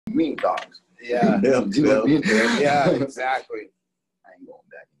mean dogs. Yeah. Yeah, Yeah, exactly. I ain't going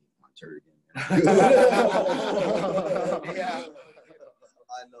back and eat my turd again. Yeah.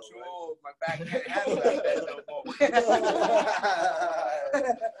 I know. Too old. My back can't handle that bed no more.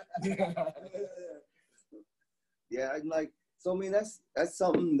 Yeah, I'm like, so I mean, that's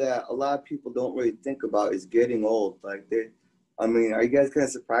something that a lot of people don't really think about is getting old. Like, I mean, are you guys kind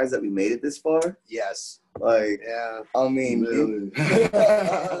of surprised that we made it this far? Yes. Like, yeah. I mean, 20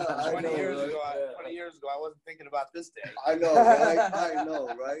 years ago, I wasn't thinking about this day. I know, right? I know,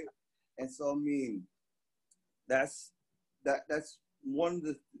 right? And so, I mean, that's one of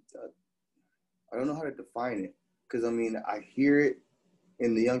the, I don't know how to define it, because, I mean, I hear it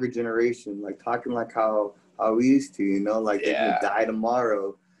in the younger generation, like, talking like how we used to, you know, like, they're going to die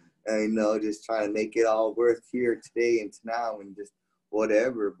tomorrow, and, you know, just trying to make it all worth here today and now and just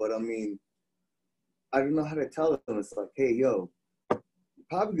whatever. But, I mean, I don't know how to tell them. It's like, hey, yo, you're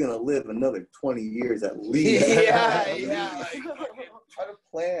probably going to live another 20 years at least. Yeah. Like, try to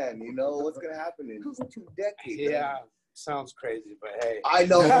plan, you know, what's going to happen in just 2 decades. Yeah. Sounds crazy, but hey. I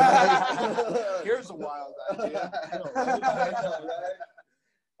know, right? Here's a wild idea. I know, right?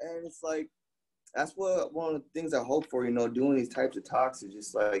 And it's like, that's what one of the things I hope for, you know, doing these types of talks is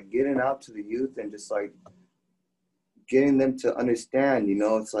just like getting out to the youth and just like getting them to understand, you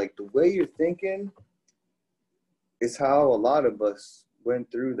know, it's like the way you're thinking is how a lot of us went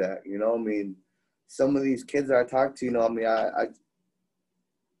through that, you know. I mean, some of these kids that I talk to, you know, I mean,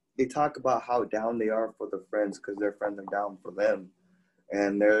 they talk about how down they are for their friends because their friends are down for them.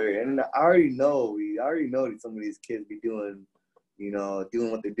 And I already know that some of these kids be doing, you know,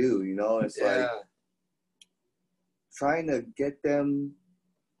 doing what they do, you know. It's like trying to get them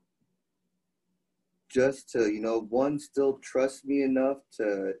just to, you know, one, still trust me enough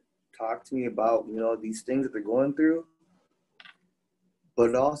to talk to me about, you know, these things that they're going through,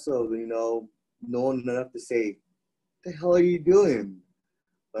 but also, you know, knowing enough to say, what the hell are you doing?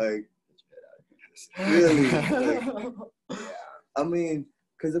 Like, really? Like, I mean,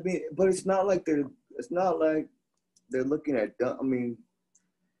 because, I mean, but it's not like they're looking at, I mean,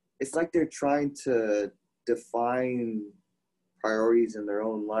 it's like they're trying to define priorities in their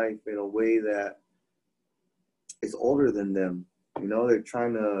own life in a way that is older than them. You know, they're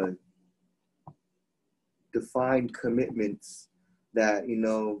trying to define commitments that, you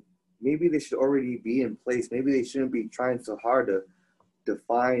know, maybe they should already be in place. Maybe they shouldn't be trying so hard to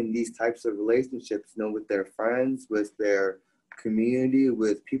define these types of relationships, you know, with their friends, with their community,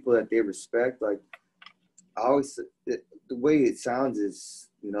 with people that they respect. Like, I always, the way it sounds is,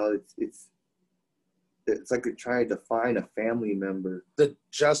 you know, it's like they're trying to define a family member. The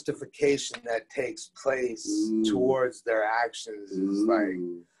justification that takes place towards their actions is like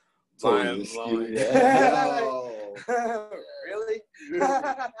mind blowing. Really?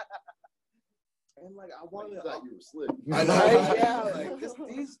 And like, I want to. Thought you were slick. I know. Right? Yeah, like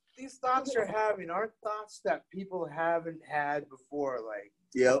these thoughts you're having aren't thoughts that people haven't had before. Like,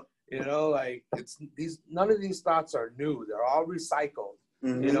 yep. You know, like none of these thoughts are new. They're all recycled.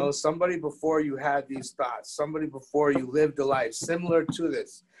 Mm-hmm. You know, somebody before you had these thoughts, somebody before you lived a life similar to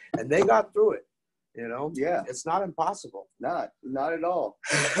this, and they got through it. You know? Yeah. It's not impossible. Not at all.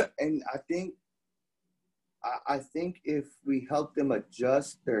 And I think if we help them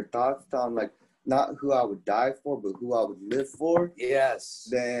adjust their thoughts on, like, not who I would die for, but who I would live for. Yes.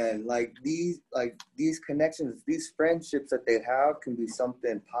 Then these connections, these friendships that they have can be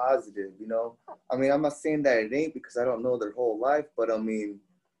something positive, you know? I mean, I'm not saying that it ain't because I don't know their whole life, but I mean,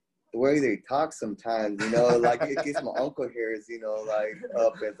 the way they talk sometimes, you know, like it gets my uncle hairs, you know, like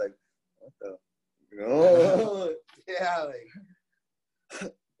up. It's like, what the, you know? Yeah, like.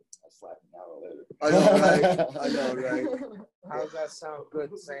 I'll slap him out later. I know, right? How does that sound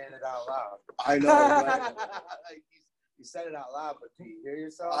good saying it out loud? I know, right? Like you said it out loud, but do you hear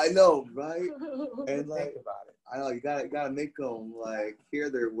yourself? I know, right? And like, think about it. I know you gotta make them like hear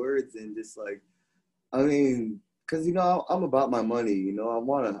their words and just like, I mean, because, you know, I'm about my money. You know,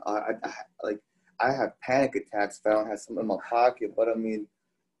 I have panic attacks if I don't have something in my pocket. But I mean,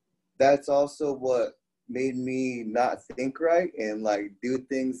 that's also what made me not think right and like do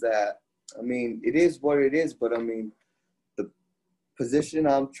things that, I mean, it is what it is. But I mean, the position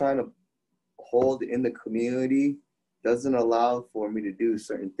I'm trying to hold in the community doesn't allow for me to do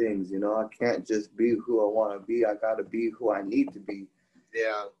certain things. You know, I can't just be who I want to be. I got to be who I need to be.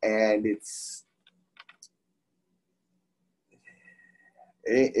 Yeah. And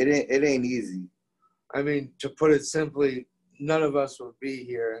it ain't easy. I mean, to put it simply, none of us would be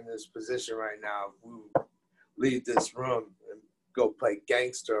here in this position right now if we would leave this room and go play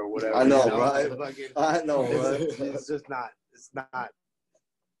gangster or whatever. I know, you know? right? Like I know, right? It's just not. It's not.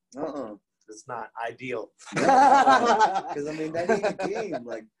 It's not ideal. Because I mean, that ain't a game.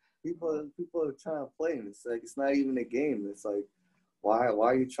 Like people are trying to play, and it's like it's not even a game. It's like, why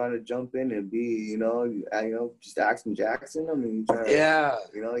are you trying to jump in and be, just Action Jackson? I mean, you trying to, Yeah.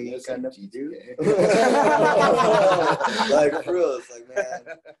 you ain't That's got like nothing to do. GTA. Like for real, it's like, man,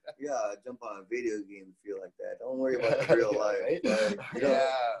 jump on a video game and feel like that. Don't worry about the real life. Right? Like, Yeah.